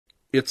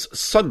It's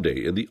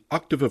Sunday in the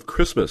Octave of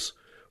Christmas.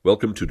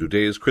 Welcome to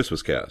today's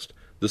CHRISTMASCAzT.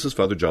 This is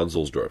Father John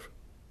Zulsdorf.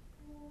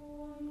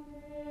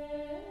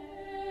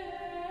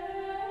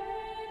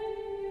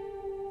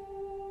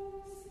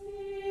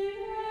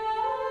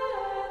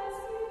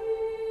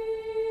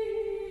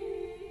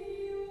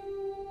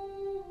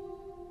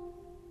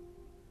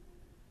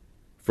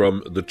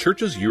 From the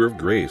Church's Year of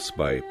Grace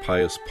by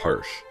Pius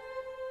Parsh.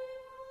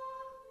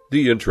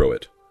 The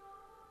Introit.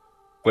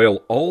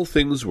 While all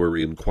things were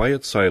in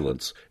quiet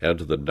silence, and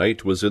the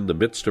night was in the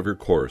midst of her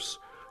course,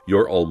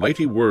 your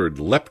almighty word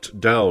leapt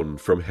down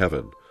from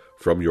heaven,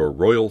 from your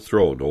royal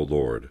throne, O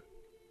Lord.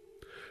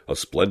 A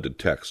splendid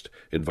text,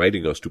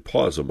 inviting us to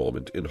pause a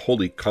moment in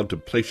holy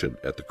contemplation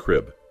at the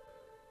crib.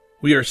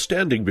 We are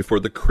standing before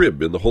the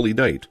crib in the holy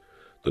night.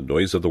 The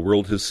noise of the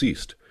world has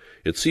ceased.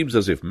 It seems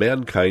as if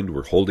mankind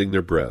were holding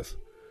their breath.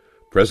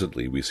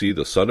 Presently we see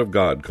the Son of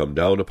God come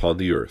down upon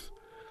the earth.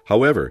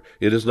 However,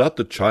 it is not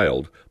the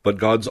child, but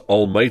God's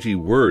almighty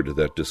word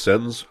that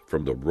descends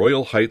from the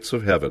royal heights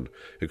of heaven,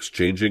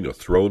 exchanging a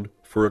throne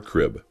for a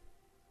crib.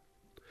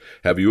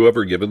 Have you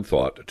ever given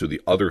thought to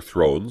the other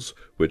thrones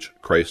which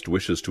Christ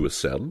wishes to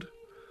ascend?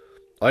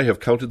 I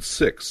have counted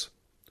 6.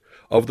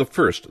 Of the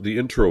first, the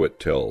Introit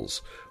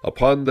tells,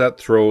 upon that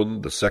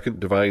throne the second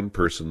divine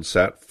person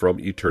sat from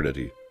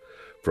eternity.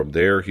 From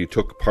there he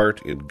took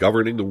part in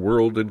governing the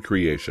world and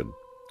creation.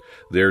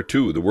 There,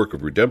 too, the work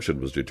of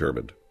redemption was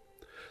determined.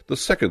 The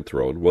second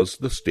throne was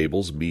the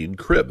stable's mean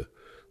crib,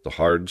 the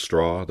hard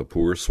straw, the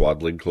poor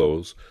swaddling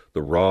clothes,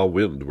 the raw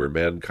wind were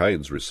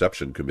mankind's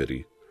reception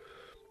committee.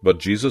 But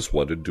Jesus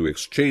wanted to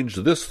exchange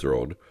this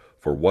throne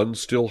for one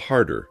still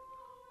harder,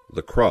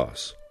 the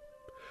cross.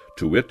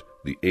 To it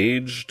the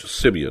aged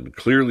Simeon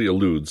clearly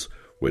alludes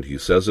when he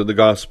says in the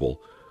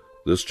Gospel,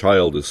 "This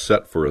child is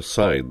set for a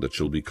sign that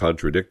shall be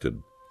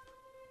contradicted."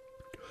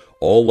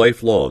 All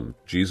life long,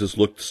 Jesus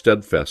looked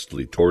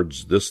steadfastly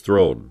towards this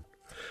throne,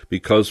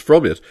 because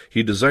from it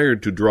he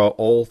desired to draw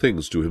all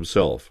things to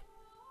himself.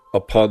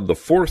 Upon the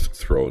fourth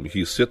throne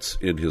he sits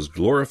in his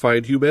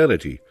glorified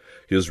humanity,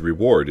 his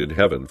reward in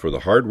heaven for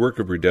the hard work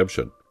of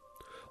redemption.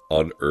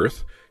 On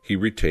earth he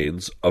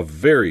retains a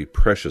very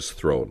precious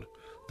throne,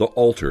 the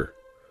altar.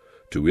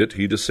 To it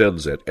he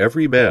descends at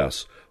every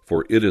Mass,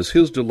 for it is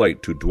his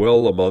delight to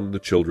dwell among the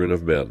children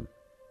of men.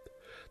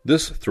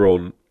 This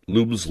throne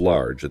looms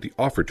large at the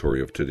offertory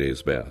of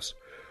today's Mass.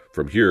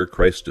 From here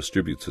Christ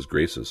distributes his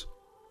graces.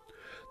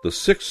 The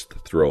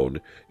sixth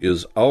throne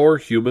is our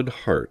human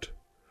heart.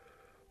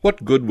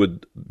 What good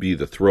would be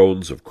the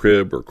thrones of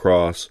crib or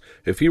cross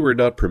if he were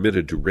not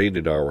permitted to reign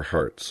in our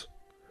hearts?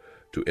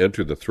 To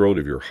enter the throne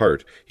of your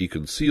heart, he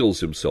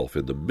conceals himself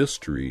in the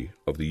mystery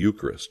of the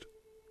Eucharist.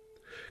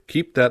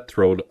 Keep that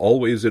throne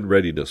always in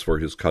readiness for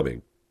his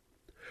coming.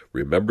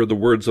 Remember the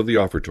words of the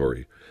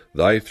offertory,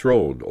 "Thy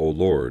throne, O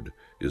Lord,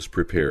 is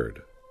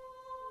prepared."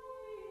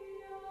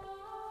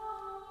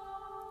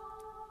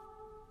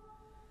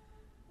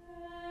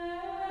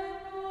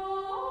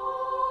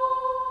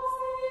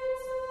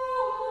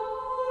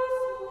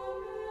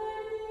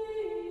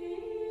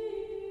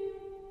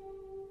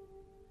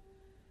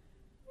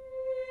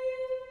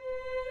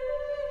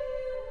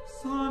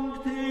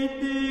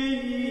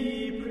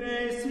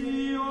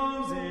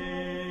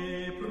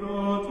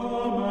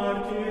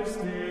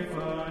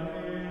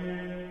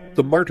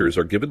 The martyrs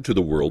are given to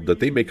the world that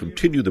they may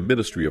continue the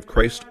ministry of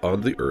Christ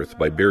on the earth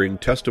by bearing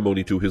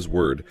testimony to his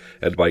word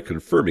and by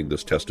confirming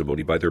this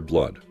testimony by their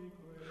blood.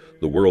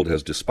 The world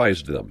has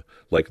despised them.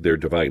 Like their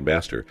divine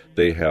master,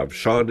 they have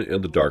shone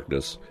in the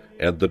darkness,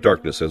 and the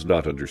darkness has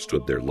not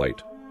understood their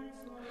light.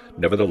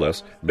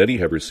 Nevertheless, many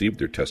have received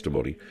their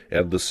testimony,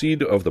 and the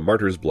seed of the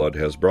martyr's blood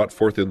has brought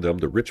forth in them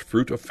the rich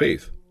fruit of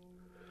faith.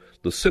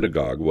 The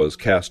synagogue was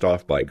cast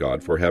off by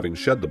God for having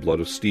shed the blood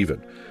of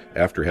Stephen,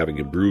 after having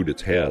imbrued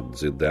its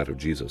hands in that of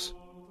Jesus.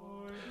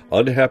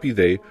 Unhappy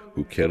they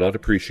who cannot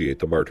appreciate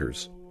the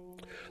martyrs.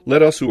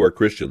 Let us who are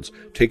Christians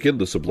take in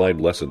the sublime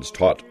lessons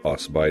taught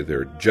us by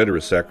their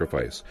generous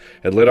sacrifice,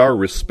 and let our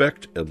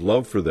respect and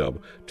love for them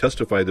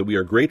testify that we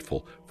are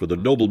grateful for the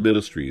noble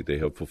ministry they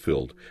have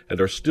fulfilled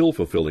and are still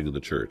fulfilling in the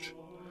Church.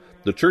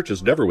 The Church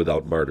is never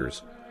without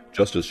martyrs,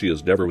 just as she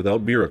is never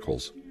without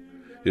miracles.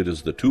 It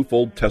is the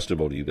twofold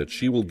testimony that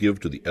she will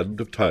give to the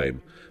end of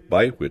time,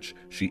 by which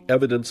she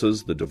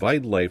evidences the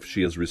divine life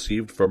she has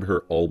received from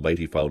her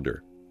almighty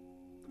founder.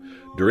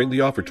 During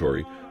the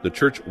offertory, the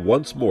Church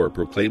once more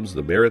proclaims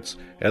the merits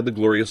and the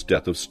glorious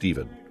death of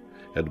Stephen,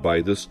 and by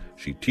this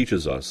she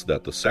teaches us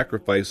that the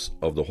sacrifice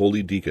of the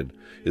holy deacon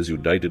is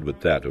united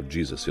with that of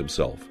Jesus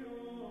himself.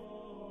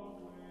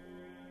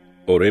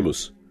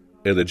 Oremus.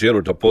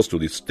 Elegerunt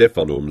apostolis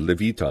Stephanum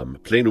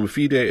levitam, plenum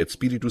fide et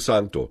Spiritu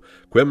Sancto,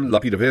 quem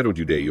lapidavero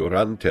Judei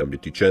orantem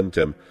et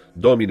dicentem,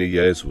 Domine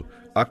Iesu,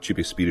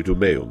 accipe Spiritu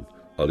meum.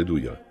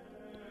 Alleluia.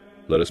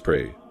 Let us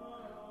pray.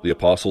 The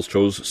apostles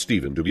chose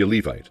Stephen to be a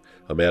Levite,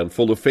 a man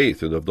full of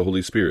faith and of the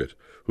Holy Spirit,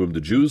 whom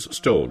the Jews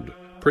stoned,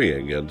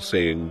 praying and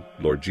saying,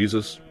 "Lord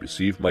Jesus,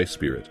 receive my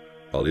spirit."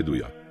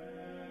 Alleluia.